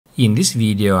In this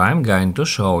video, I'm going to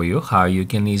show you how you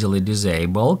can easily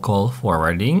disable call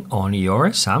forwarding on your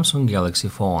Samsung Galaxy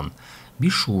phone.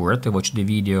 Be sure to watch the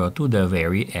video to the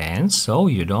very end so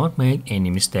you don't make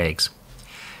any mistakes.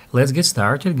 Let's get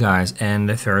started, guys,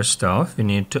 and first off we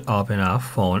need to open our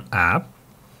phone app.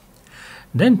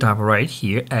 Then tap right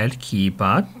here at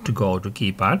keypad to go to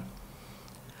keypad.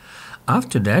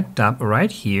 After that, tap right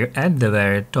here at the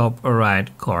very top right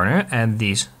corner at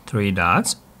these three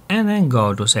dots and then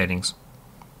go to settings.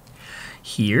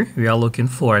 Here we are looking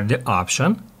for the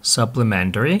option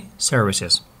supplementary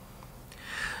services.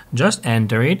 Just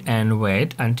enter it and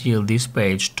wait until this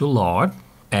page to load,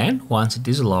 and once it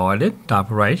is loaded,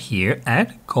 tap right here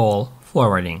at call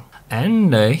forwarding.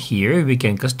 And here we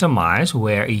can customize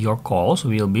where your calls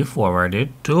will be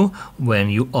forwarded to when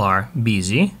you are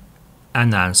busy,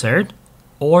 unanswered,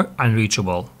 or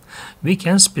unreachable. We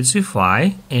can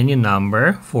specify any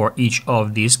number for each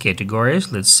of these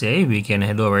categories. Let's say we can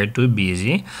head over to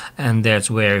busy, and that's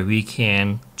where we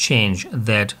can change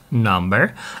that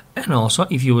number. And also,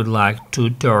 if you would like to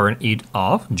turn it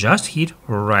off, just hit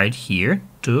right here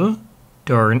to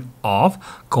turn off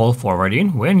call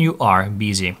forwarding when you are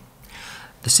busy.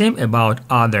 The same about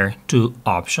other two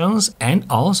options, and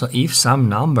also if some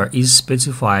number is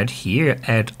specified here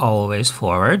at always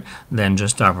forward, then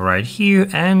just tap right here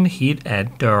and hit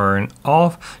at turn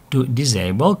off to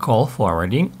disable call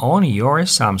forwarding on your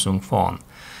Samsung phone.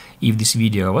 If this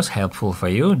video was helpful for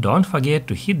you, don't forget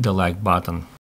to hit the like button.